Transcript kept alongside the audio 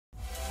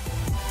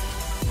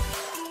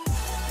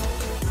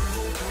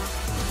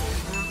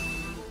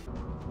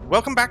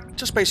welcome back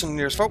to Space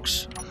Engineers,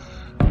 folks.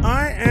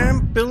 I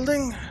am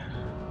building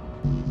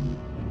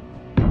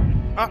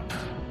up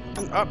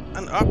and up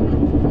and up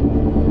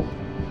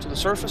to the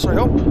surface, I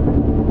hope.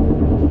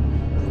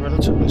 And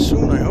relatively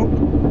soon, I hope.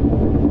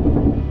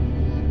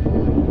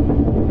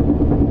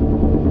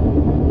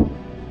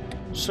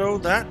 So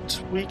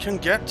that we can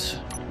get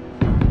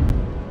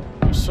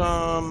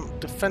some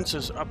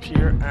defenses up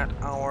here at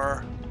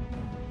our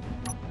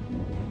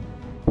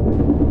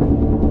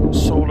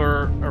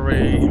solar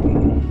array.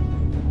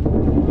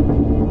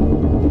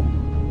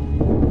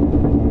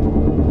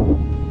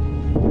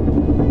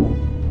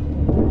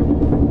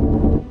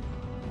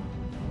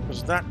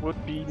 Because that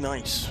would be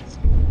nice.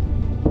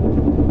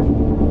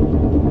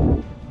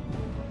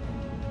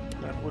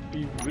 That would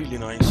be really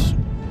nice.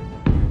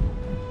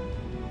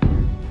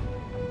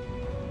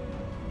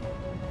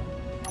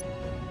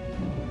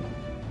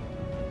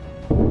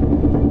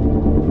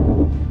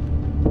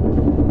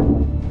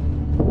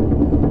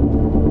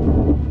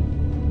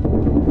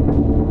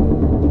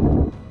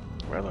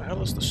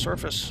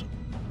 Surface.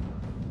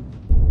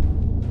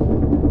 You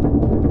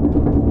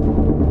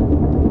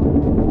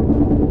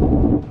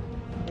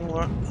know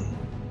what?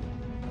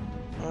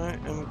 I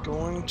am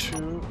going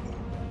to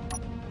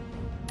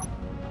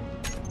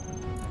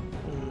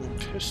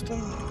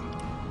piston.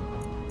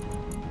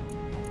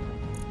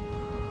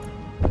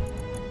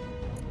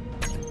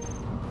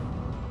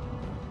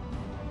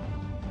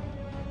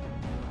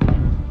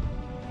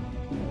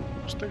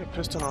 Stick a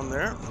piston on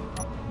there.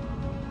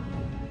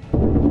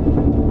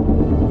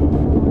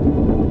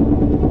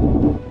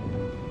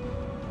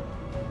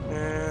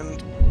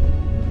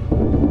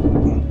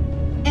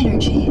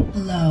 Energy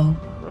low.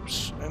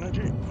 Oops,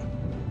 energy.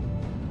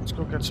 Let's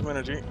go get some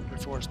energy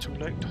before it's too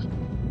late.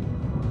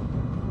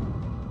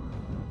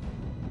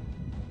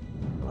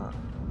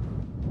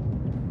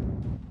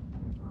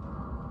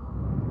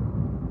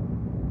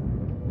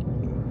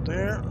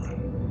 There.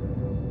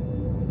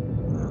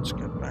 Let's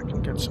get back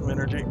and get some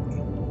energy.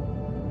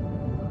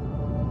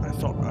 I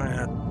thought I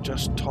had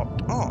just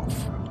topped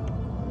off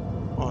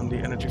on the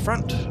energy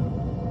front.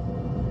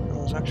 I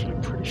was actually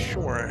pretty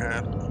sure I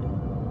had.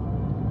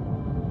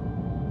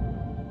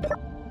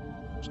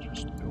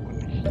 Just go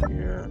in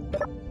here.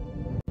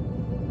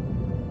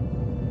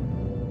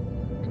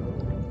 Go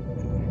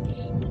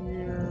in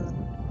here.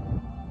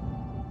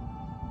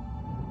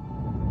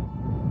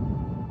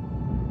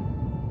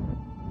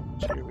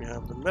 So here we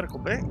have the medical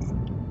bay.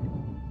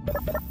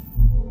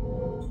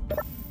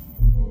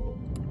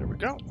 There we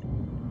go.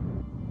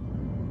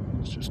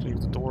 Let's just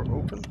leave the door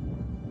open.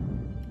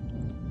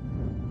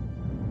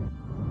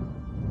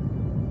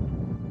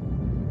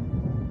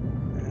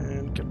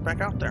 And get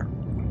back out there.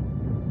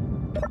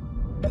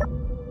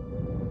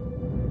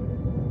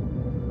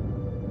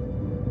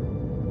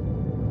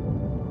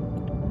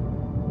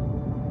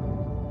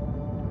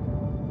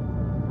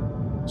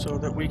 So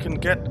that we can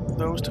get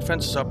those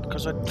defenses up,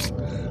 because I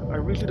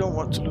really don't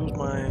want to lose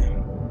my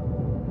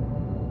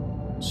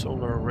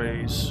solar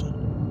arrays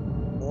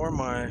or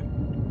my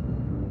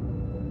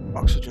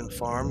oxygen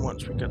farm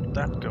once we get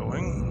that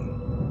going.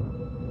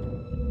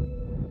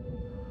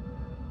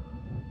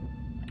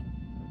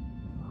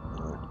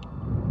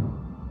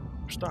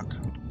 I'm stuck.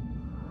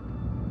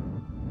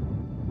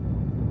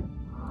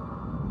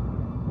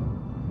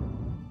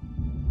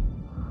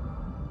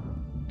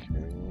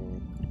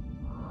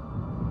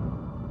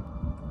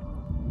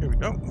 Here we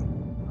go.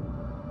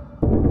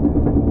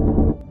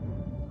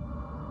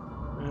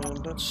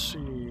 And let's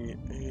see,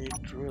 a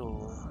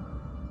drill.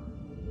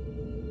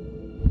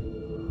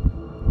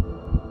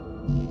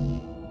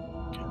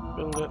 Can't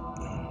build it.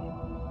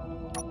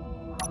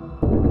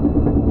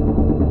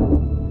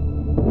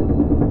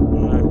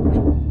 I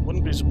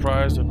wouldn't be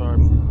surprised if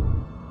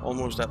I'm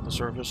almost at the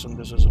surface and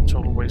this is a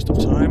total waste of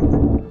time.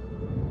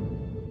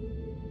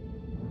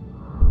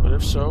 But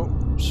if so,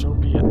 so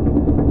be it.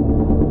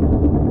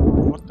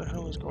 What the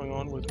hell is going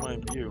on with my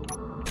view?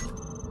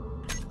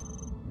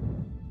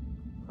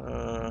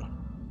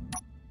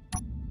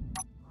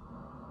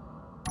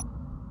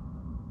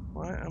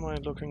 Why am I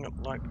looking up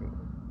like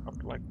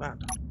that?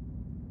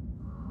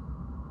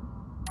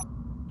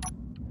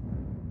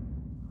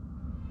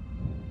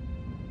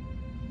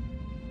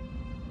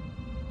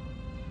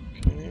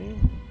 Okay.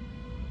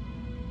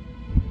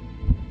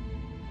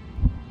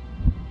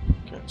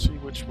 Can't see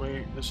which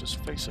way this is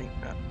facing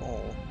at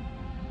all.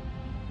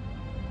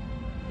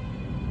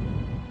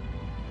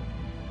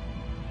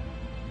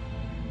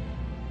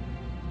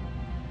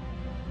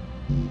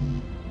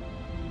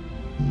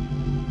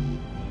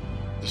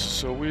 This is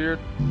so weird.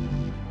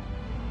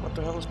 What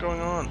the hell is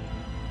going on?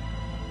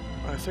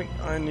 I think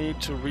I need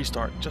to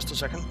restart. Just a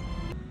second.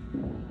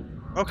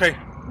 Okay.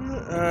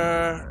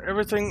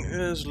 Everything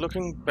is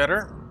looking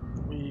better.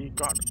 We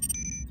got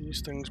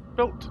these things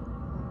built.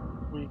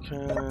 We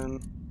can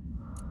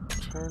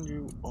turn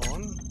you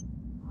on.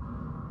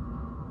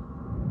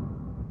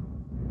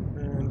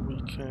 And we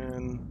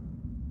can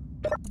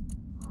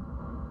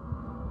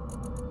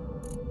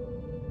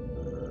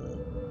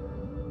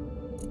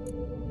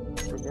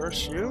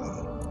reverse you.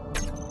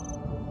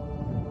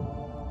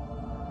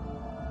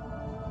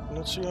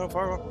 Let's see how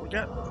far up we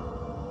get.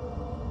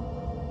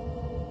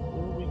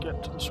 Will we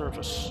get to the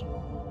surface?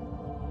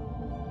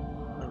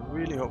 I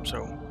really hope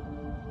so.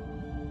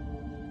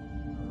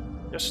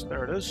 Yes,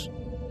 there it is.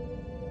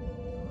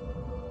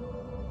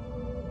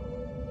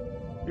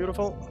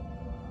 Beautiful.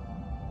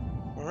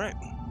 Alright.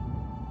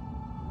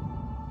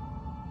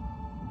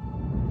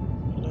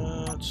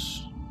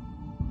 Let's...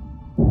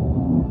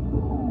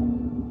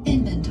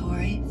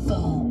 Inventory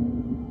full.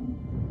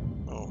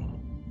 Oh.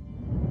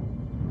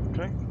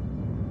 Okay.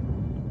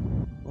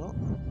 Well.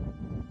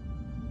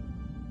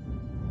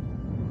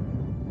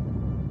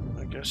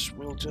 I guess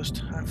we'll just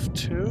have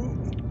to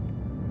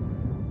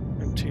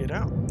empty it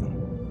out.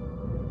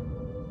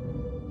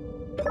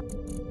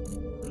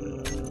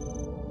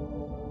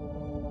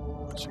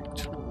 Let's see,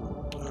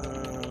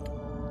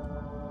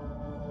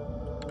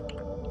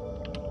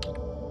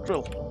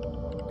 drill.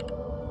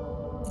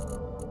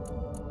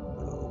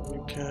 We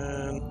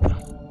can...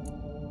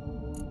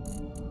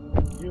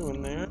 You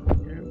in there.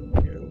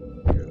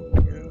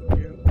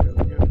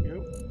 You.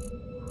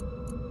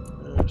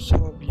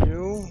 Some of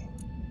you.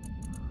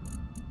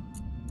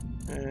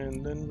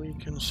 And then we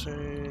can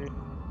say...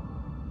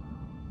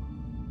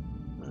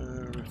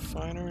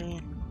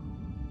 refinery.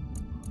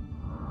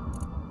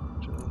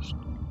 Just...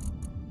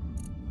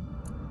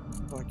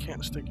 Oh, I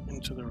can't stick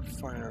into the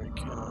refinery,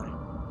 can I?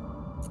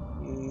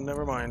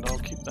 Never mind, I'll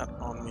keep that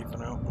on me for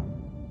now.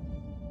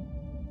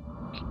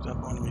 Keep that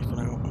on me for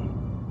now.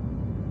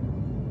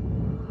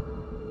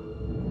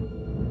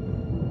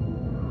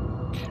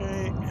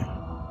 Okay.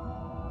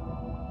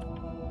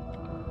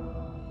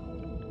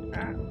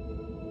 Ah.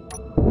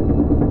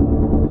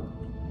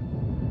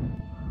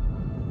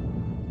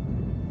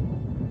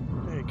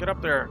 Hey, get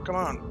up there, come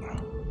on.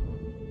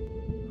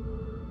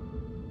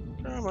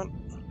 Come on.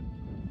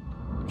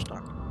 I'm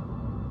stuck.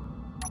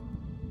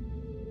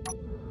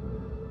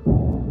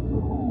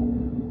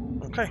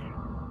 Okay.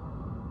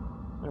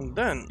 And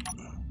then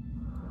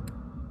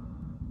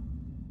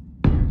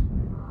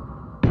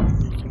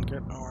we can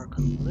get our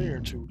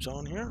conveyor tubes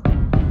on here.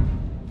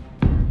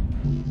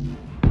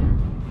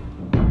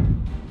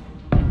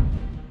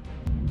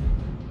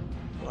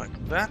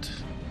 Like that.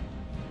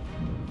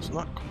 It's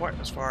not quite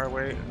as far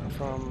away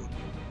from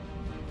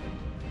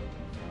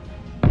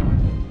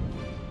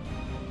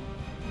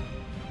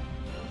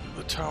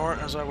the tower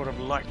as I would have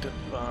liked it,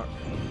 but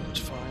it's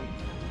fine.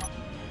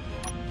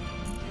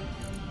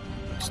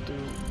 Let's do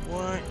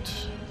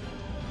white,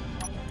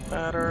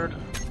 battered.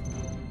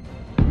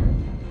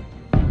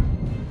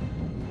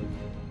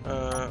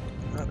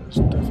 That is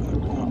definitely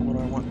not what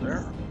I want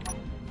there.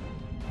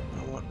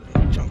 I want a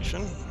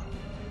junction.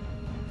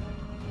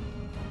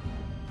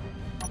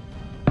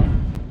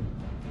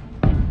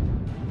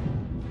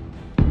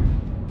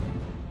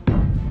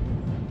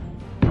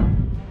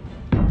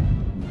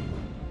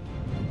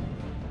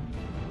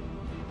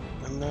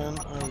 And then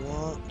I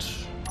want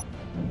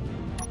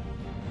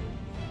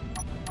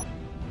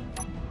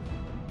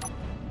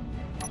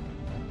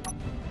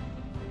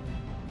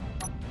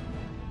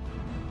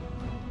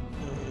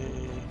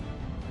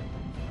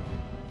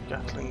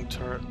Gatling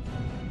turret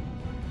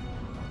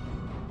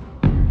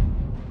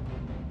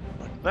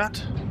like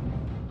that.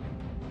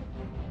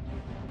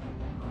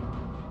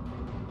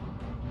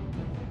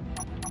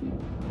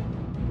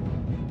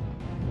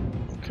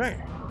 Okay.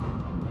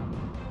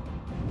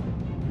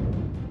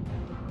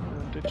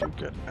 And did you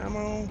get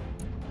ammo?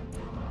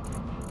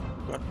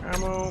 Got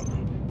ammo.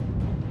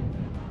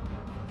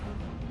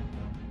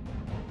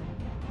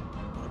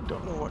 I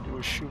don't know what you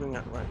were shooting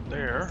at right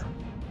there.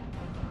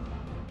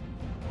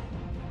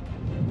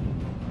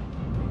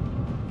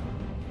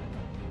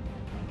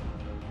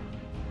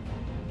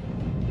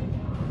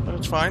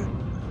 It's fine.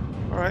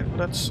 Alright,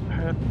 let's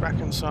head back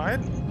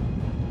inside.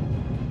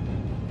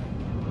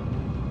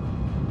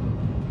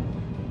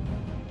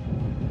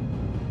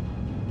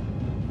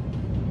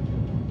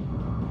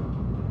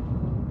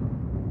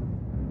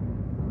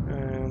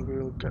 And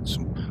we'll get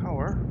some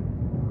power.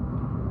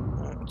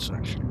 It's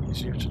actually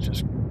easier to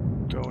just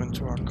go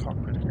into our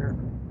cockpit here.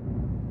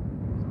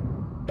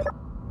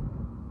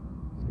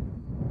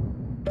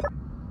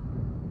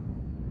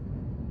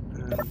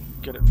 And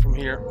get it from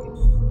here.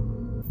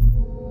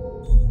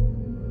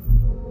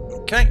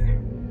 Okay.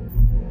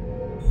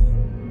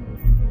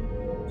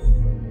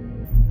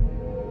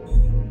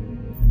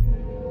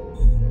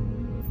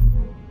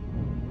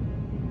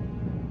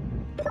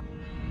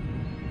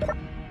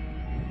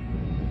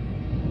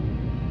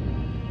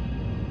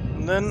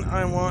 And then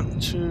I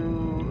want to...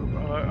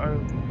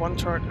 one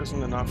turret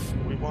isn't enough.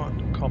 We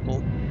want a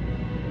couple.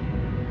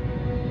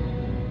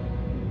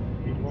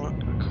 We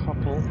want a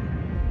couple.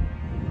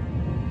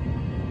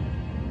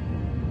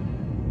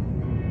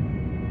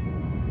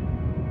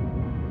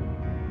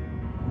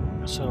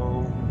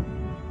 So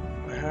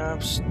I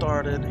have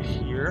started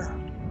here.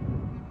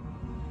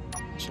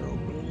 So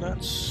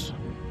let's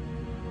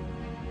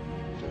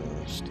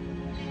just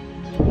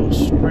go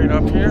straight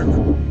up here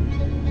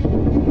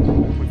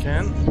if we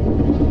can.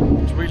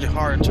 It's really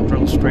hard to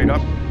drill straight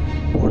up,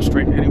 or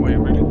straight anyway,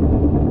 really.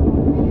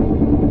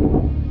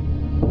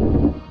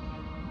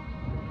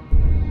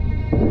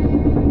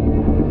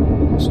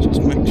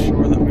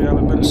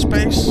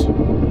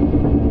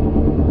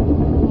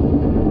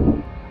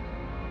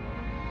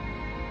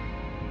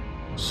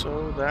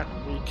 that,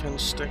 we can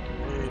stick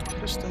a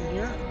piston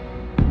here.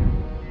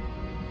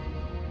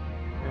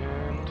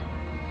 And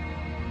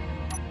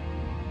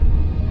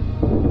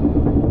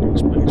need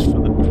space for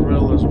the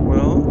drill as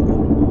well.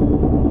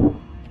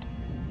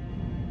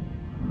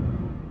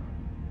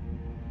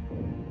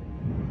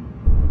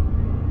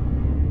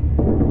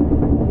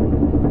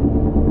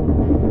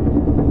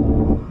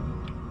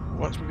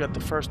 Once we get the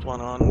first one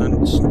on, then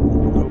it's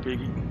no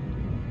biggie.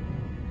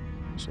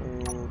 So,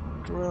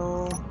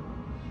 drill.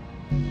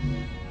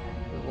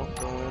 It won't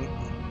go in.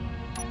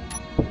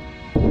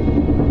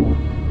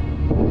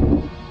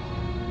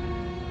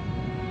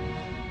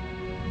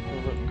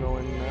 Will it go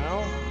in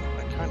now?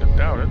 I kind of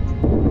doubt it.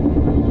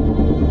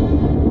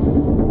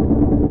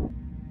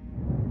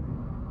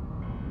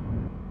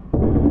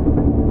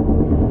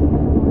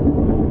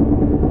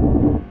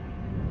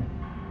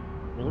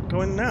 Will it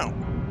go in now?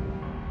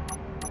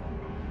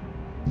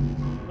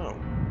 No.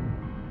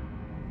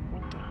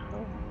 What the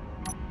hell?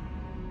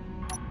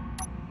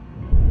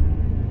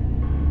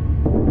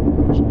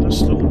 So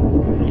this little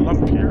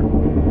lump here.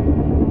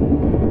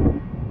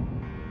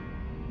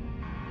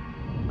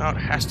 Now it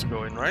has to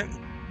go in, right?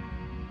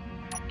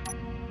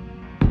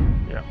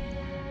 Yeah.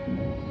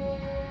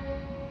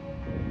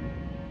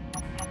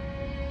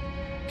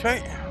 Okay.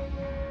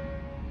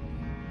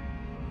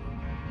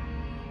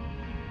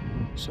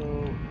 So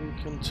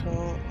we can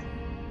tell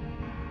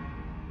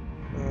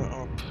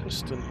our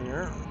piston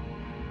here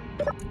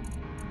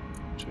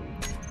to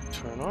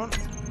turn on.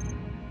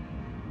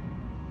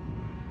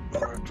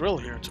 Or a drill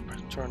here to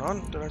turn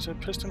on. Did I say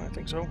piston? I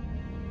think so.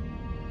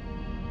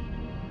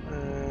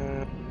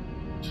 And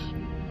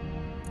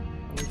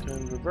we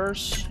can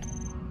reverse.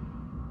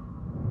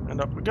 And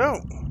up we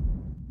go.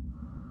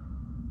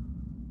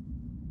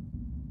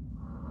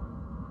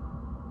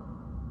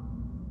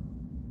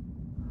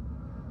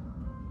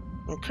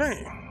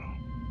 Okay.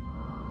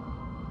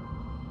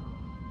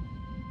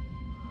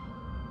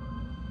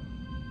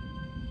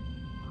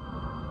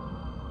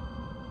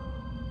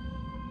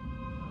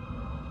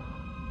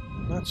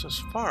 That's as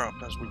far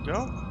up as we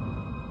go.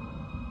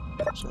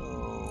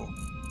 So,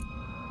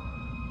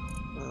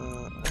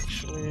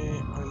 actually,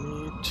 I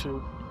need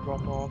to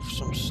drop off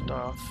some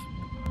stuff.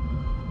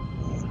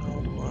 How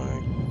do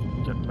I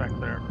get back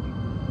there?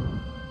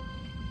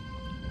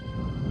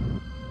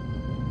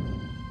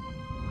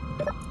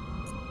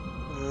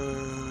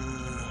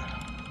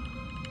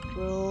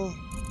 Drill.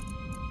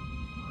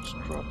 Let's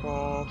drop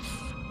off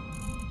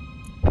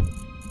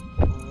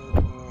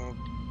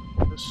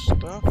this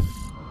stuff.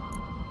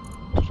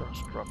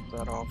 Just drop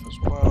that off as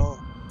well.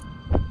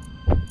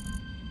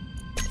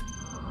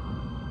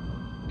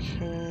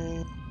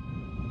 Okay.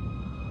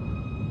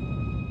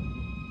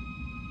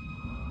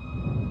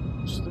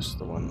 Is this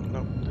the one?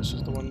 No, this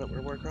is the one that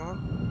we're working on.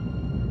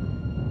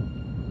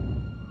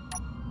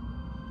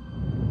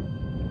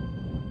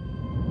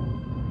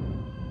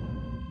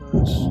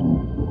 Let's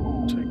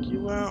take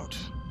you out.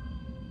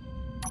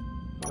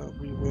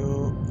 We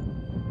will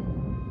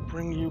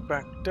bring you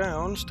back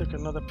down, stick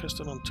another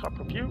piston on top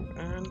of you,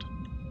 and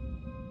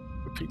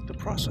repeat the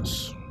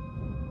process.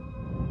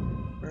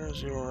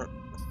 Where's your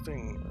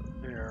thing?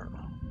 There.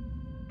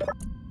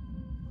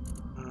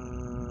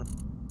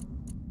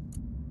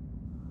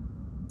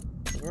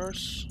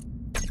 Reverse.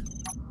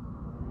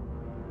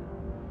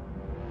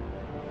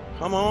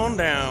 Come on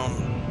down.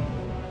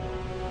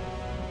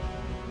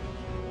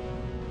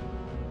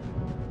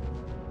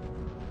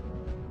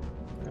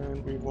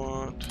 And we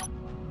want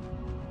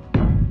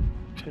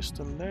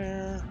piston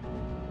there.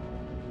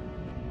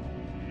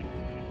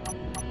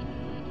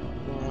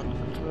 Want a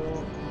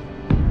drill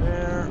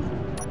there.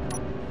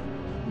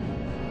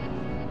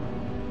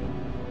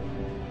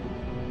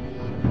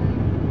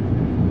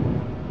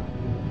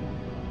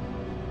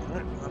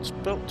 Alright, that's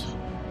built.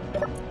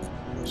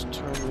 Let's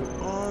turn you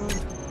on.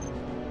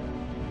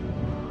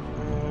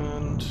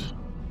 And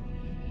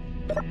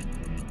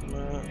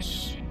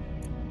let's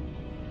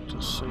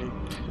just say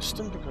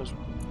piston because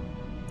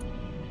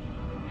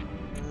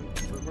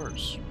and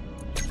reverse.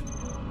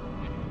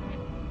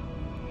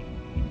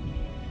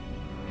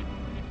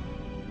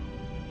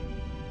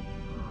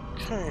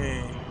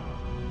 Okay.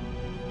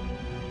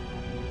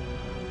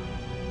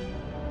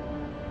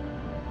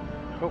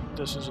 Hope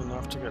this is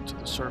enough to get to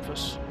the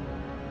surface.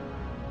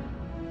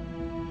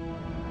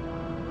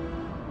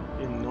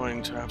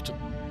 Annoying to have to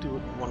do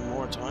it one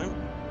more time.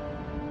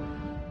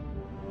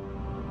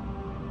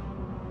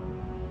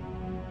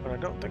 But I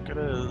don't think it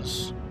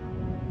is.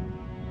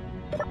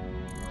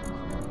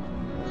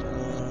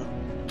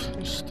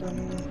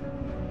 Piston.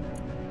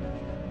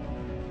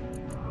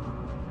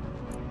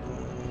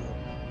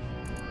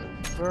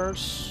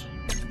 Reverse.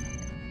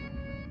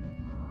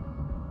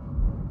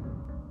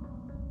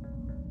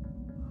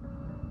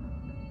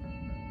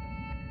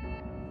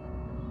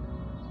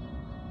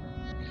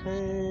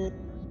 Okay.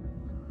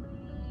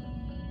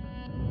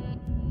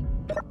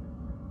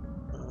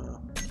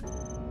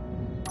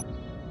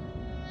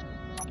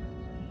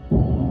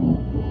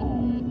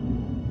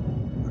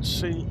 Let's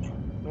see.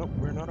 Nope,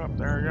 we're not up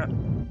there yet.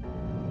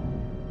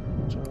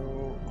 So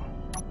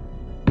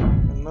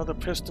Another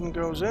piston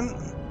goes in.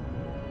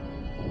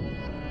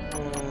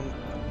 And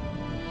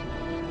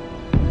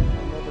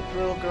another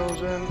drill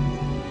goes in.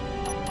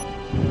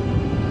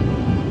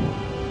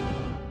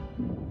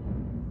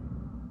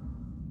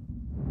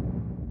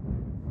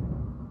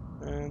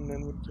 And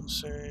then we can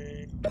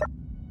say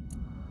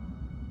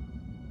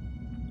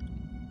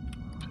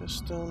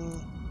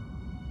piston.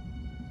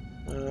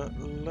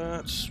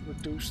 Let's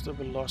reduce the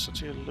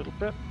velocity a little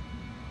bit.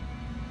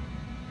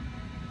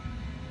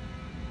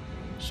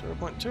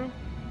 0.2.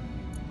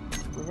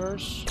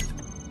 Reverse.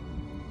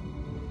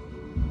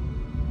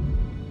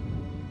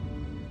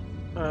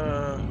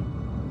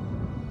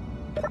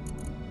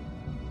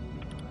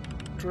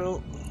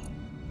 Drill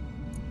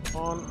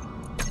on.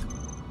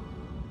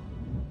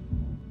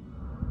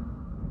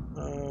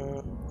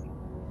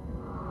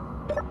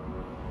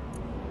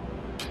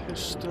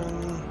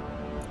 Piston.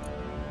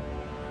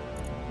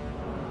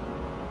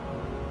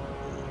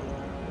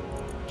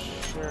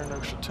 Share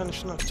inertial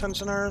tension of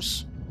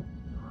tensioners.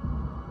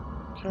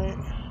 Okay.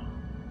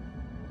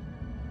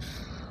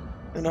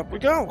 And up we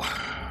go.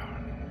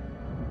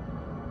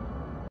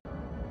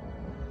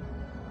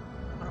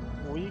 Up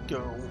we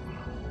go.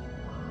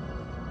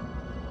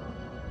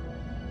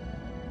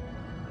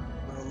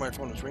 My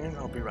phone is ringing.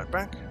 I'll be right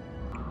back.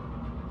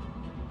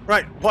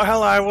 Right.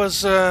 While I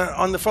was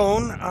on the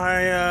phone,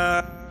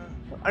 I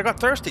got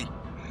thirsty,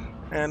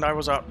 and I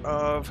was out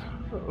of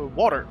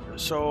water.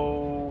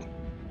 So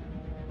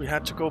we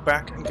had to go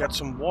back and get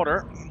some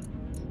water.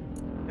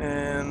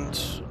 And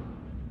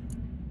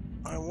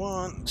I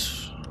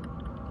want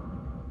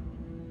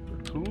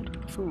food,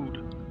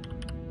 food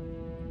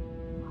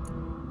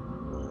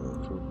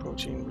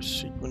protein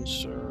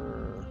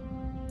resequencer,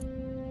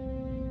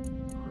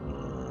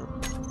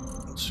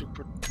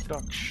 super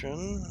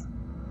production,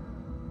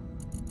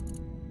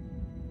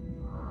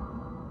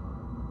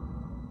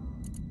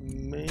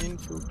 main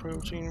food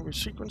protein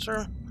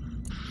resequencer,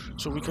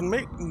 so we can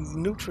make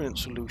nutrient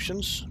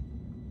solutions.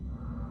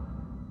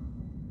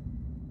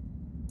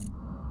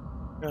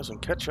 There's some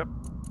ketchup.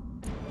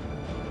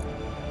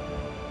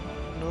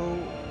 No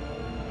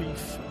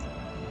beef.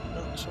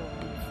 That's all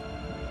beef.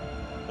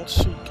 Let's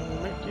see, can we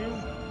make you?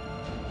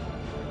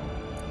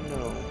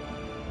 No.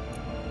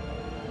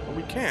 Well,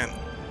 we can.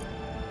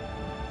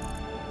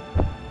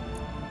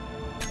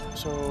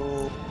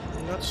 So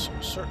let's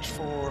search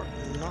for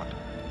not.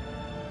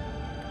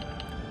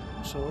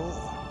 So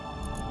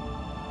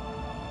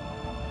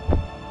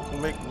we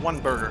can make one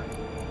burger.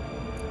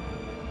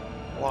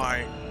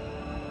 Why?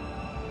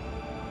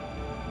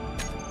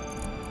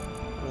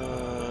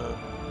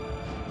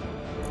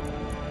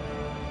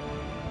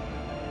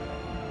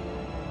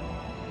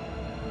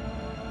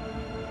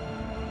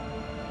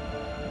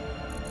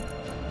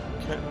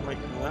 Can't make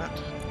that.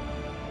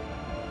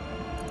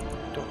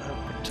 Don't have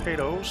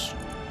potatoes.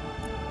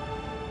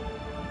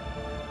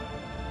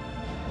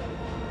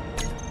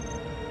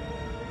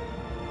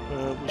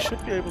 We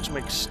should be able to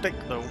make steak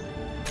though.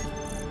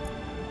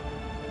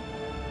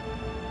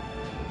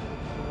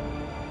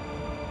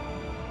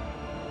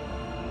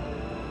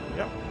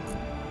 Yep.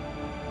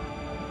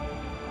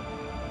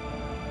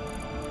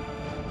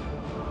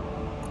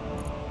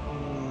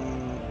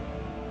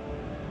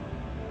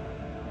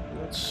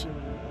 Let's see.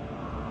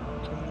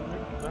 Can we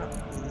make that?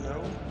 No.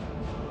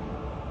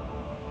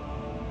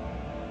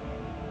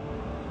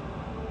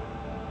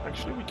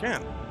 Actually, we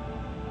can.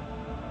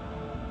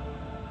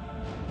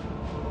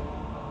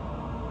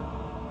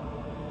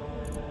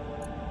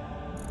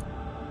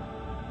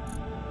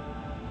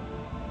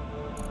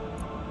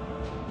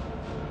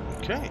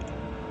 Okay.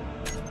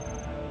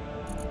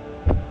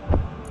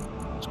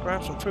 Let's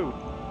grab some food.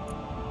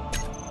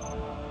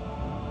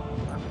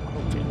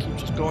 Hopefully it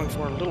keeps us going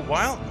for a little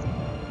while.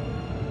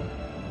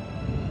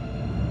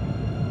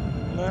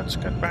 Let's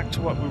get back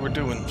to what we were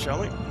doing, shall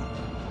we?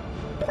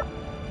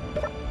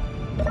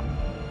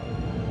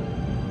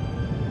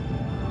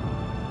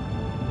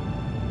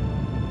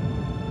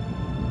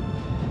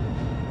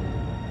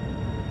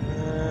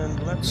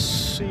 And let's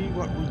see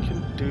what we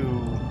can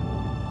do.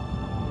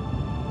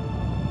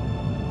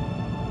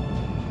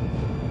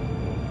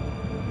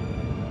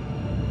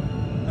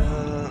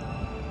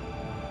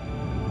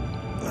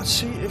 Let's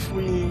see if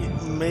we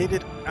made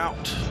it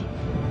out.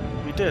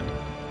 We did.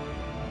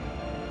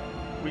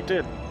 We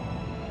did.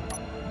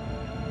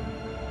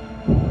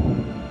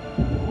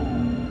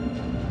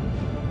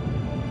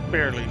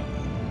 Barely.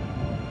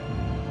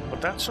 But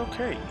that's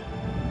okay.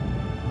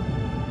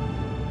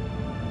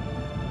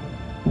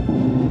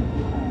 And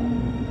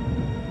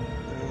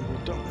we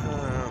don't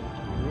have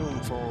room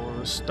for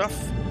the stuff,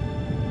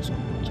 so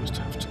we'll just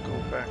have to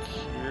go back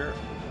here.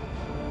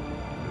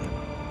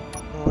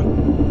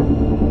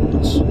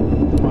 Let's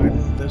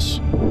widen this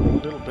a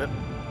little bit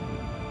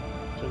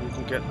so we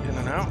can get in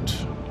and out.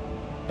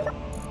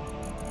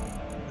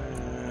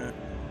 And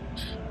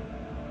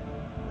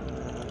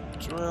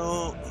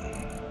drill.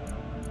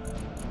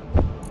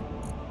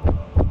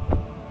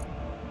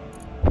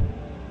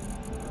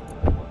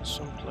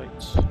 Some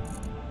plates.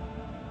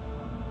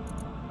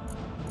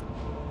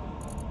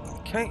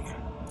 Okay.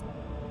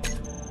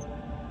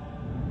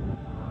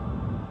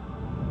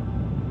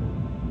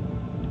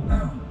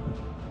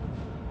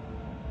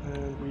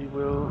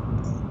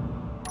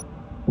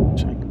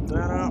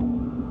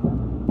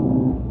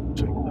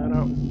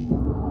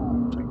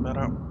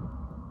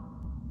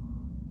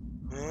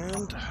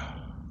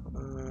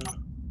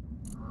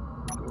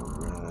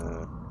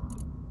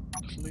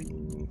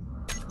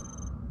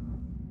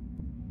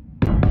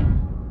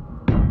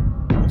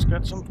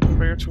 get some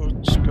conveyor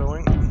tools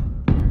going.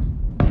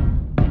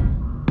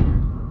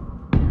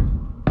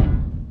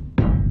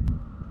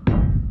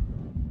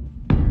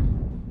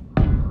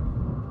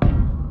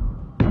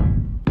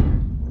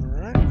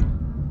 Alright.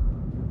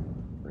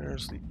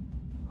 There's the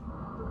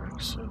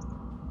exit.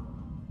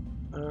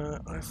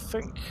 I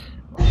think...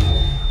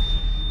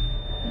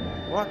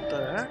 What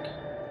the heck?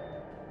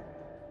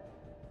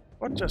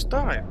 What just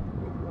died?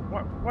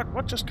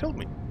 What just killed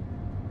me?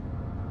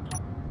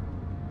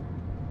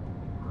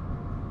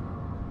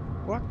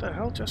 What the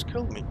hell just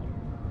killed me?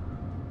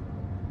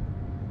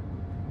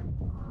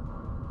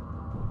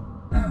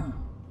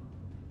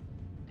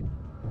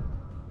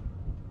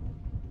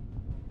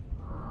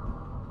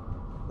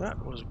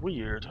 That was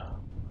weird.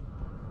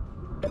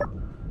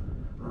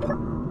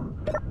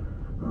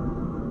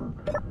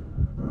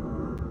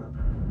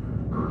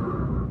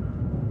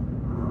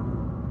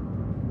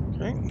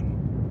 Okay.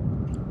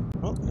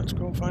 Well, let's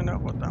go find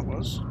out what that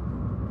was.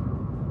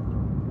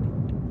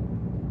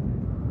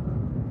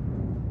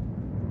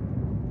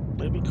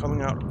 Maybe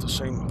coming out of the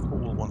same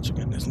hole once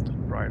again isn't the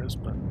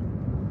brightest, but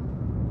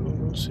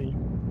we'll see.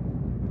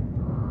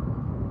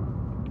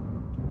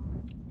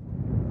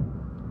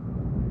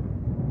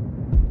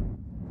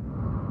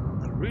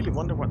 I really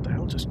wonder what the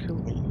hell just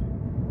killed me.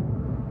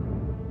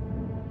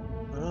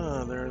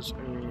 Ah, there's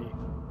a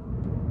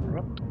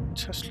corrupt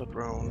Tesla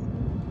drone.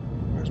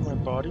 Where's my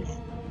body?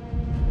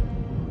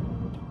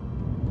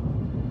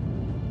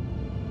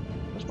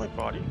 Where's my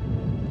body?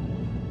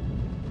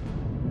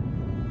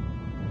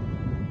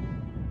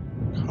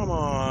 Come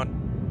on.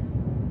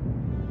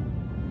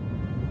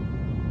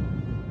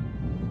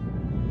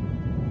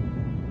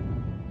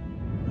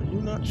 Are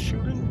you not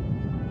shooting?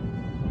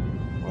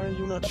 Why are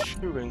you not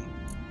shooting?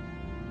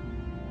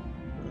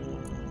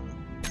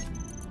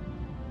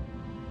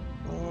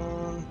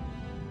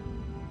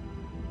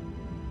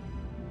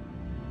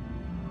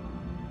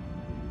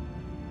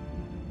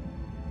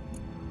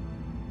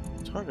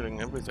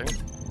 Targeting everything.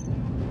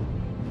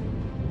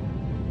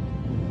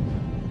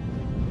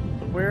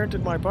 But where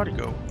did my body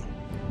go?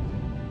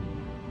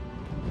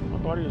 My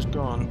body is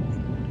gone.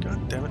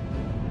 God damn it.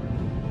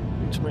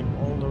 I need to make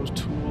all those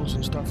tools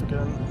and stuff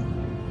again.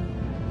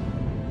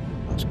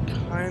 That's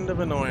kind of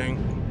annoying.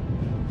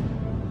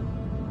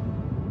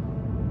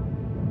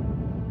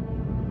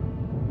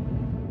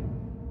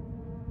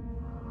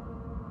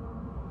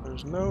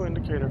 There's no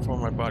indicator for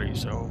my body,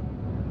 so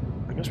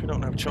I guess we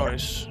don't have a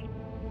choice.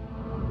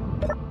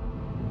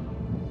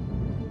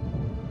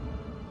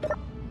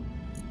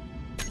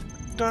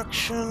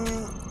 Production,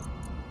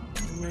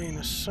 main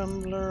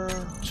assembler,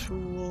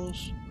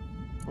 tools,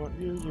 want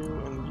you,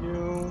 and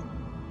you,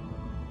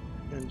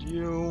 and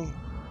you.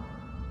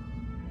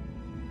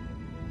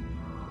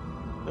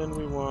 Then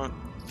we want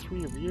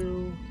 3 of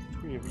you,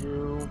 3 of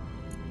you.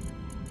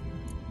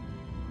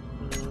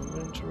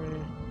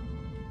 Inventory,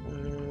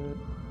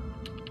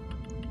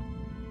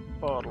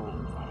 bottle.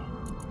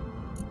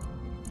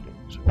 Okay,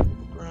 so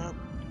we'll grab.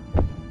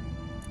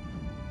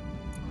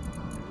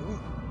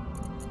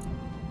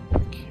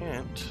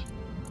 Can't,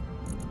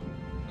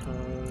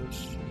 because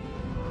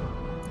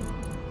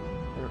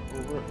they're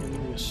over in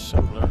the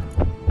assembler.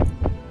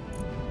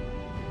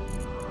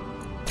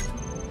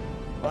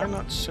 Why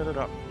not set it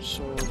up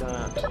so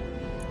that the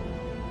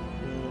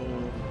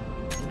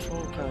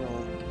control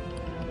panel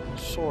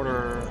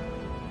sorter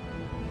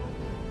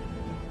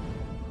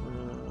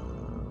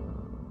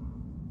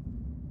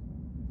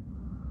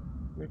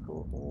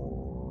nickel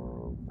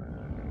ore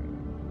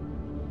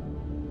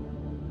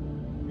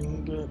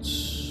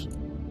ingots,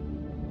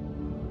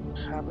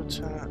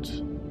 habitat,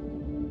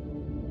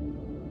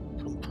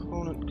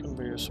 component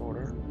conveyor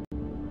sorter.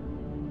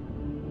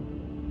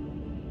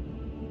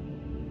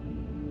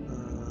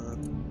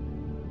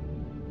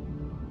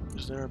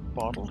 Is there a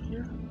bottle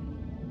here?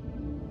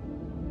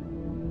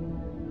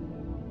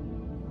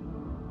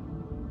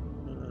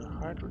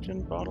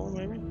 Hydrogen bottle,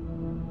 maybe?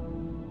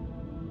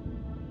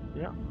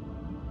 Yeah.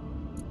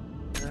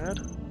 Add.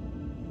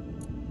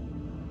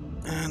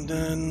 And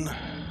then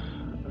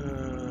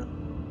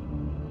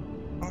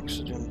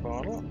oxygen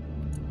bottle.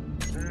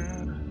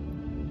 Add.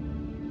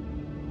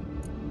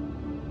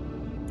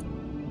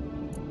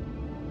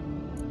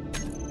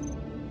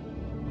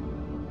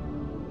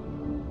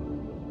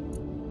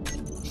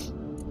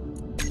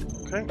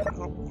 Okay,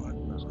 oh,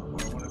 that's not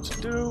what I wanted to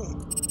do.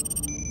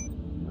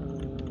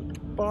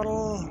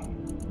 Bottle.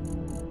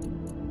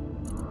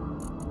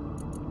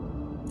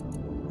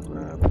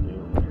 Grab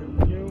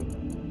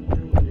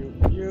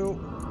you.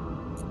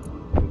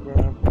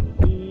 Grab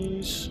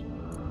these.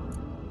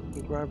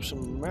 Grab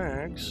some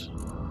mags.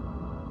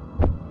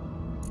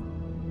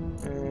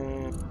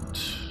 And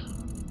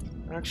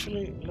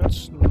actually,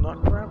 let's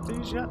not grab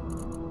these yet,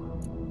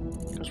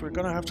 because we're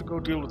gonna have to go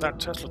deal with that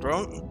Tesla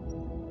drone.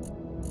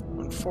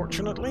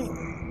 Unfortunately.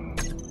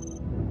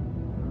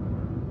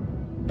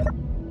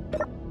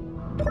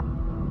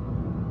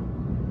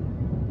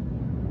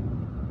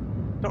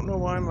 Don't know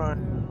why my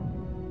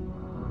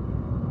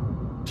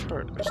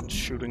turret isn't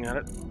shooting at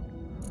it.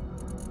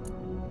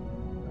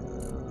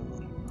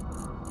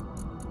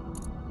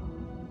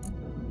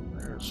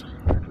 There's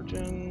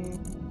hydrogen.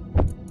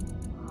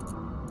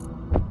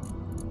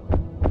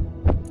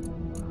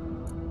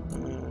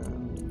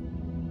 And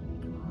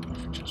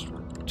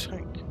refrigerant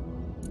tank.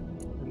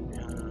 And we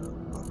have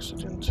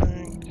oxygen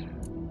tank.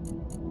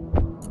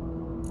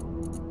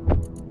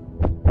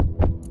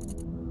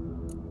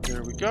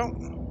 There we go.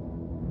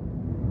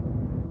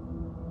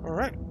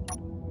 Alright.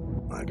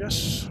 I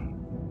guess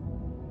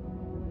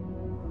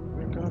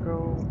we're gonna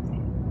go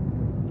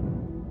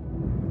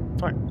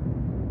fight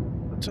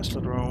the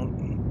Tesla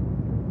drone.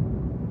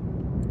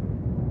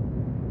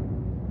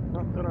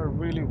 Not that I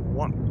really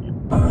want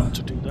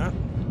to do that.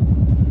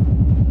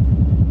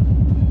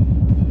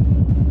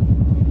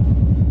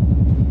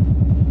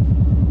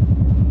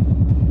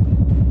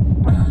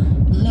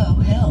 Low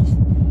health.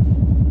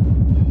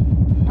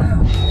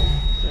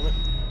 Damn it.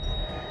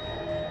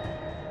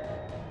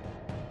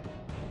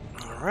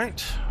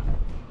 Alright.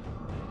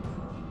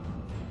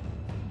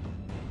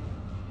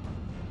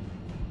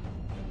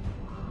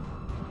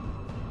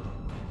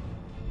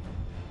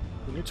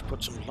 We need to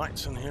put some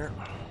lights in here.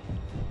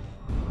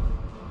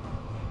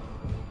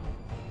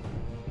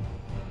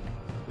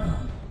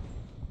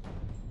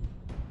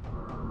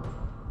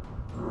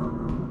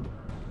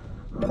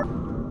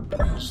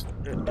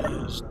 It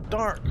is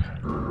dark.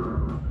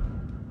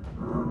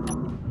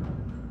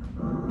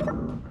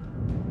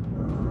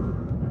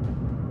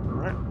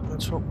 Alright,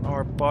 let's hope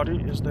our body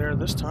is there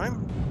this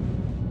time.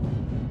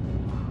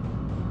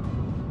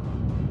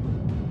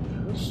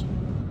 It is.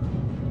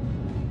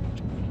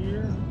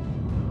 Here.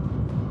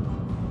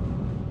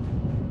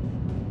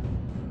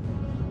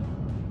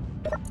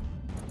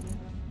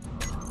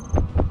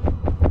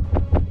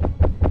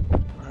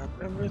 Grab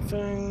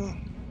everything.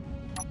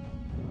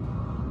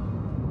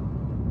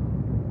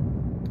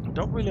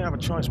 Don't really have a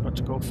choice but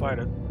to go fight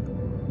it.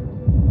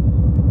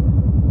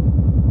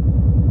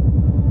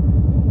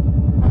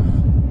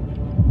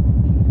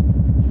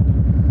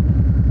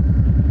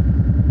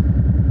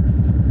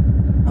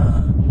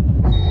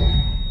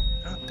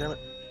 God damn it.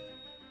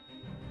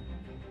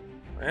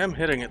 I am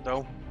hitting it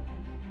though.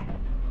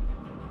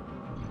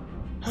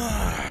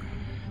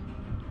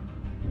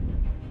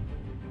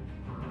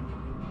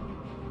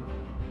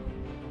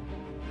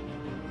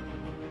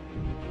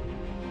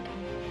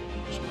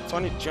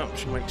 Funny jump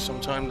she makes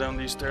sometime down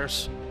these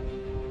stairs.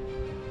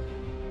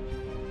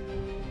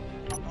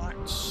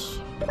 Lights.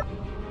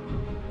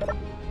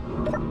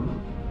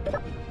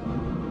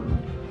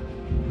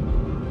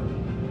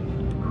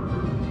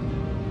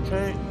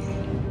 Okay.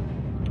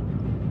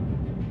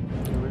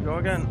 Here we go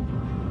again.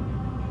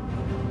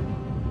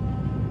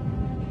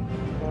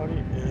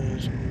 Body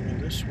is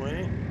this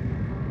way.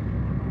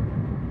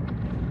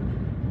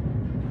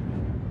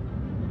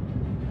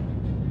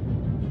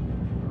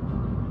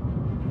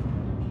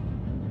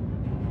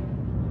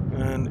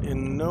 And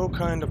in no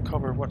kind of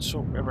cover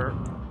whatsoever.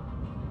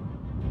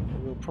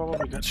 We'll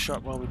probably get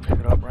shot while we pick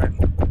it up, right?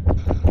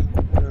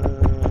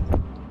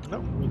 No,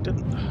 we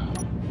didn't.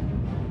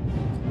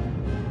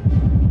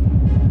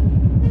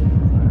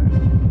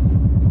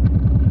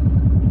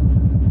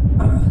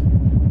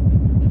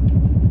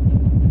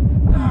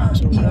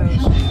 So Your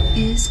health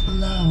is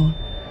low.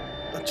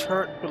 a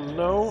turret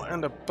below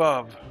and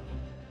above.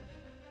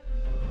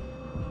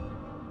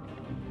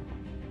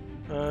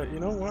 You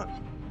know what?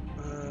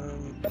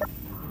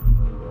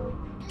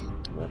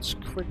 Let's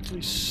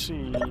quickly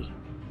see.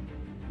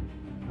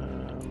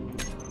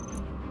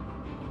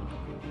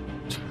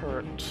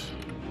 Turret.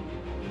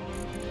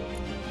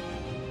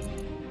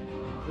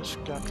 This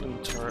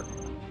Gatling turret.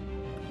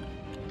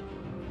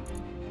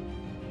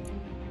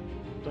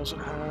 Does it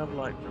have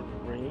like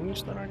a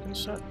range that I can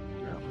set?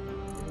 Yeah.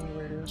 Aiming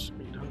radius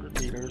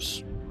 800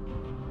 meters.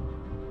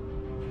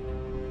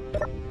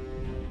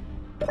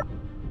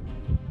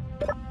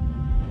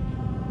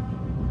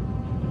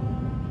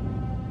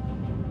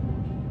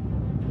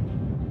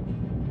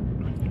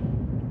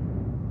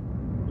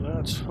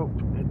 Let's hope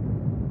it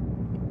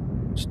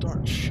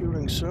starts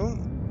shooting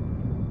soon.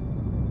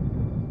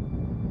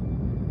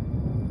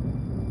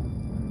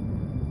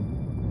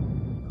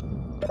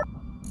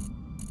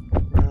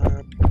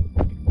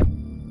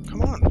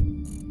 Come on.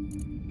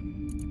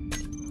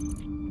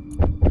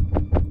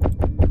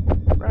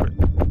 Grab it.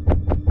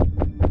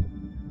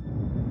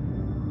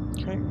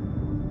 Okay.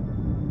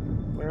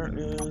 Where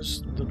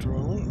is the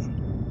drone?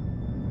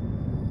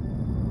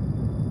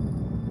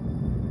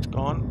 It's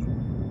gone.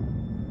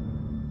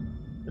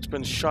 It's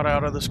been shot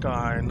out of the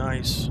sky.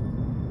 Nice.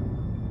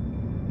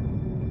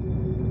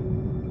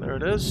 There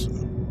it is.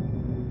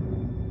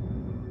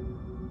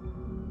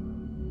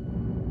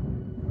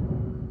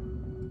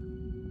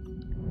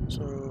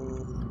 So,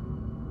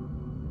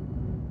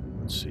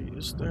 let's see.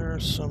 Is there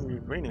some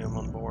uranium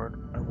on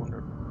board? I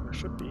wonder. There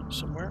should be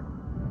somewhere.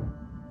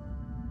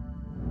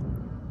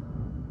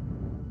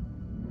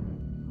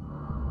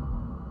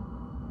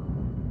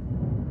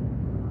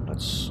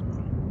 Let's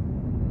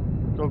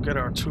go get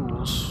our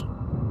tools.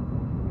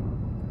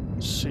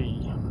 See.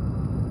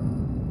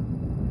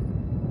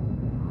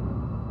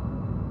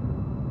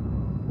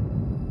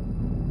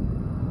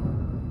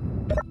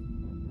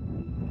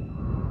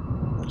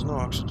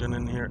 oxygen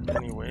in here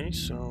anyway,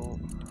 so...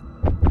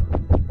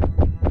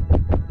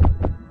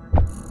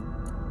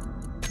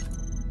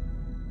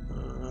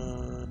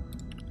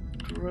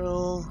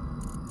 drill.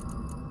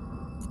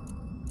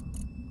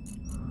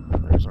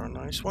 There's our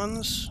nice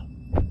ones.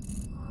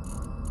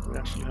 We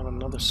actually have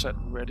another set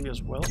ready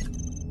as well.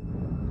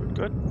 Good,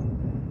 good.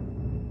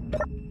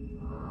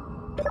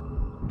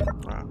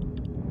 Ah.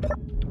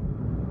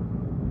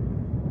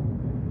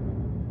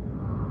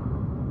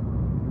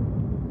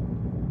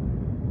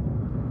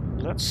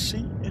 Let's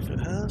see if it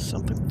has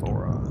something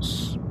for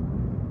us.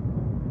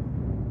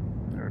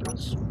 There it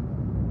is.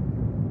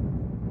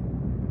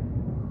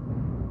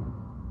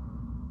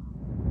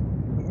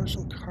 There's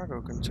some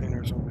cargo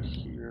containers over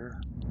here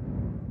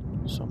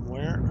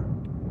somewhere.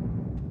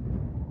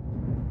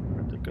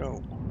 Where'd they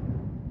go?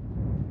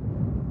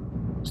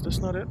 Is this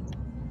not it?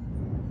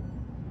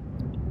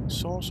 I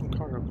saw some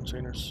cargo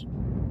containers.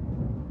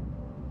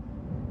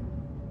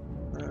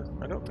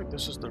 I don't think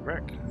this is the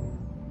wreck.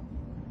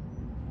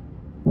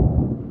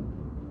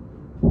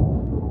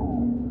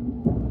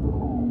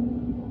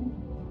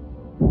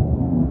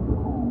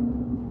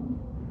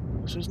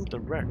 This isn't the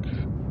wreck.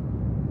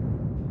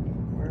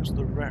 Where's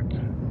the wreck?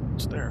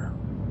 It's there.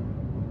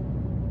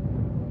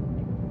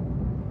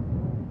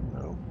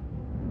 No.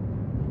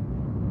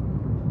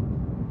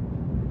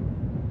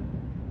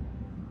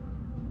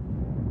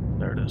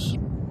 There it is.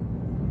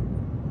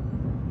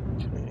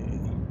 Okay.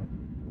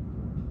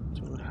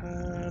 So it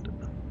had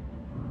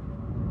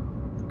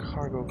a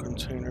cargo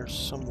container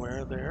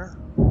somewhere there.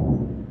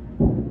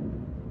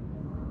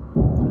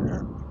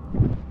 There.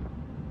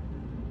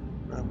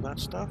 Grab that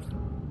stuff.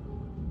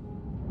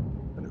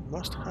 And it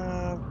must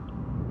have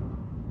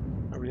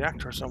a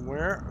reactor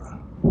somewhere.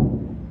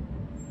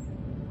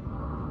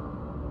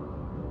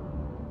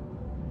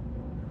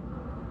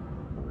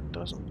 But it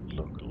doesn't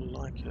look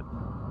like it.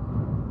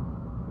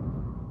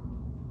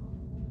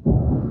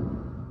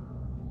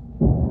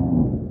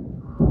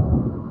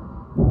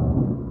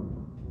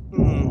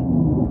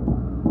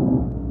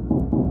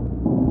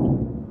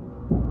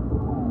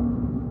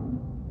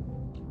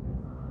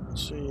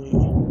 Let's see.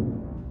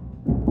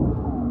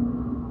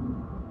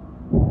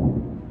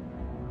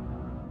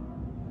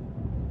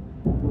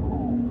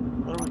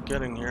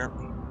 Getting here.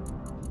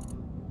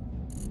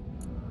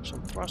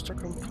 Some thruster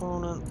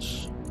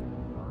components,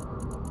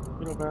 a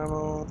bit of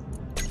ammo,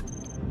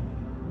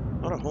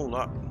 not a whole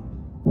lot,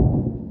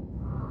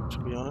 to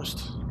be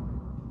honest.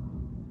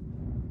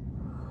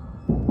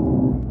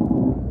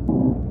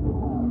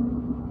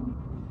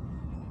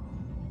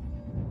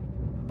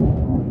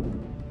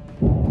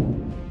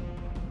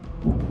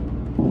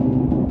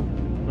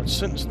 But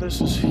since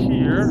this is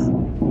here,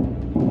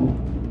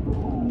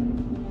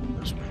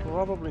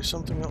 probably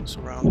something else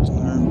around, isn't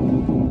there?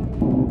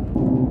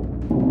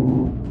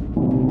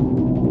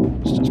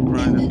 Let's just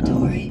grind it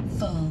down. Inventory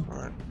full.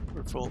 Alright,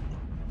 we're full.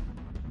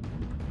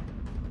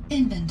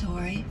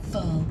 Inventory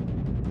full.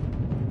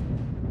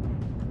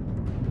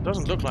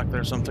 Doesn't look like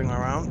there's something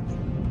around.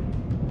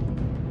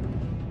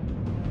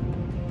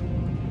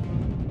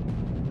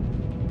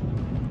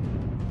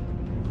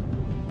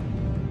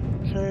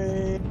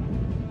 Okay.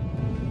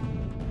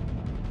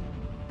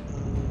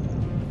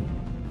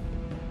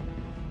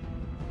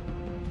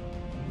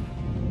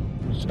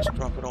 Just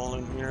drop it all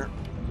in here,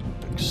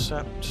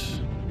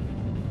 except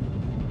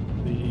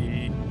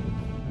the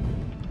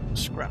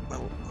scrap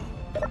metal.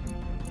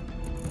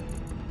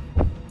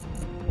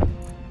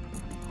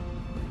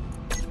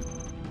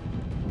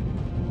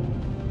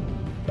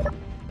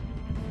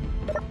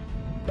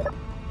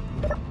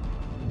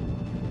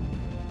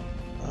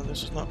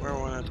 This is not where I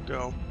wanted to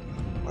go.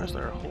 Why is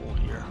there a hole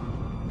here?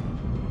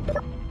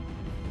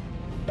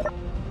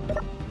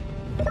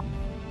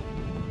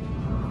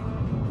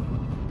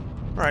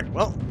 Alright,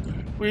 well,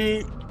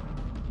 we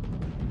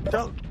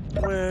dealt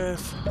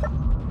with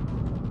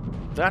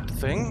that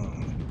thing.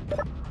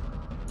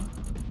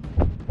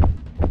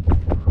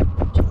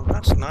 So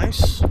that's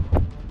nice.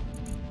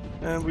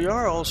 And we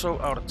are also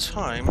out of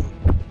time,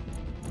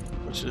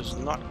 which is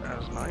not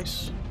as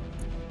nice.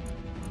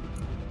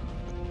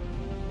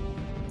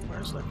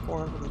 Where's like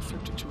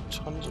 452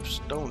 tons of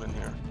stone in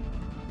here?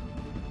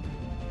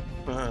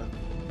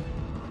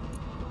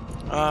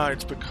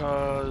 It's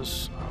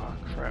because... oh,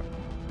 crap.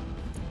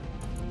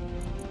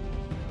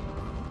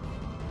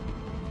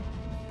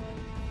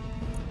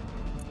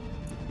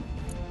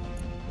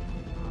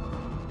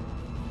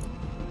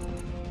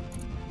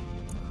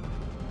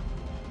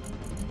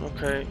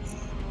 Okay.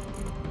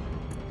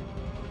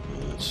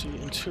 Let's see,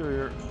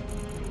 interior.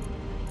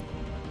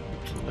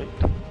 Plate.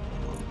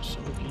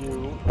 Some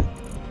view.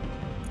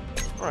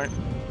 Alright.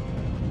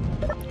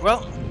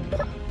 Well,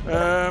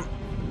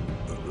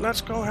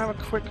 let's go have a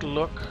quick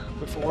look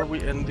before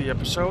we end the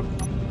episode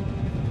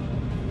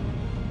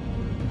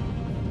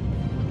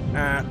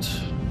at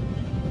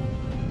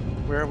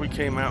where we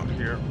came out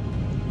here.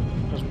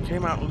 Because we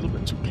came out a little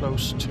bit too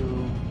close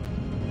to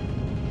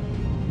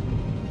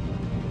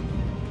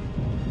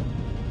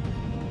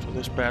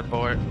this bad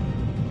boy.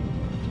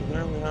 So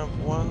there we have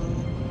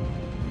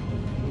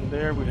 1,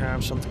 there we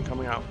have something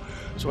coming out.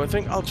 So I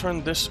think I'll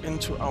turn this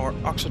into our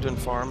oxygen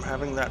farm,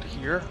 having that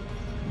here,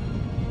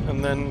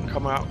 and then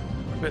come out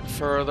a bit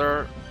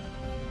further,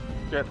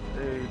 get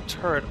a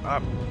turret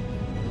up,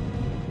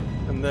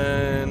 and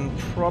then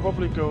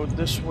probably go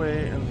this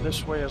way and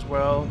this way as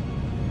well,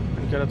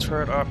 and get a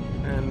turret up,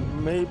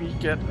 and maybe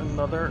get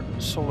another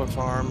solar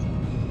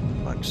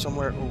farm, like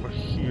somewhere over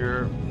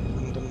here,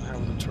 and then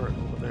have the turret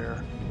over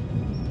there.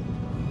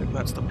 I think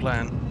that's the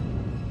plan.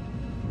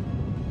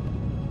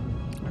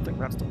 I think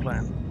that's the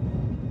plan.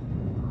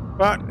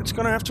 But it's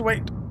gonna have to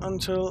wait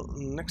until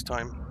next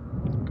time,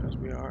 because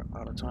we are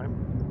out of time.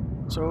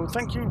 So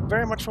thank you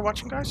very much for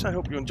watching, guys. I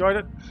hope you enjoyed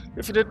it.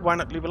 If you did, why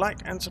not leave a like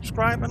and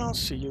subscribe, and I'll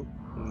see you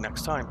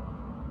next time.